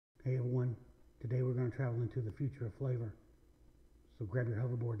Hey everyone, today we're going to travel into the future of flavor. So grab your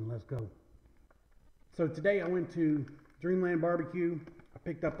hoverboard and let's go. So today I went to Dreamland BBQ. I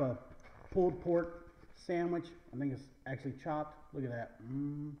picked up a pulled pork sandwich. I think it's actually chopped. Look at that.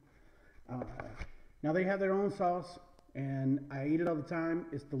 Now they have their own sauce and I eat it all the time.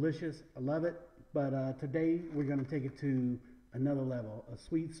 It's delicious. I love it. But today we're going to take it to another level. A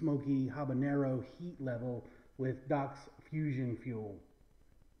sweet smoky habanero heat level with Doc's Fusion Fuel.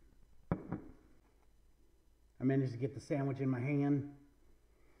 I managed to get the sandwich in my hand.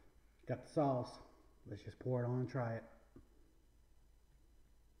 Got the sauce. Let's just pour it on and try it.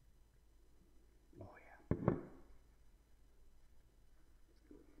 Oh yeah.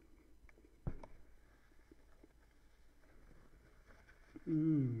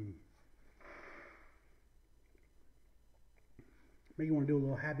 Make you want to do a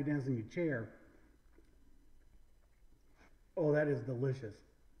little happy dance in your chair. Oh, that is delicious.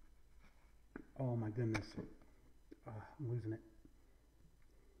 Oh my goodness. I'm losing it.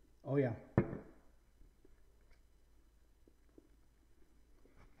 Oh yeah.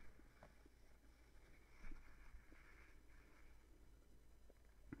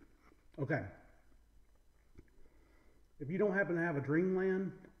 Okay. If you don't happen to have a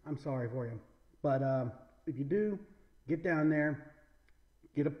Dreamland, I'm sorry for you. But if you do, get down there,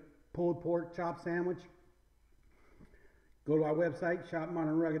 get a pulled pork chop sandwich. Go to our website,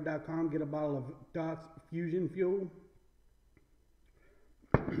 shopmodernrugged.com, get a bottle of Doc's Fusion Fuel.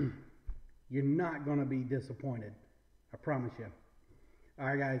 You're not going to be disappointed. I promise you. All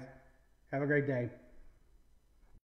right, guys. Have a great day.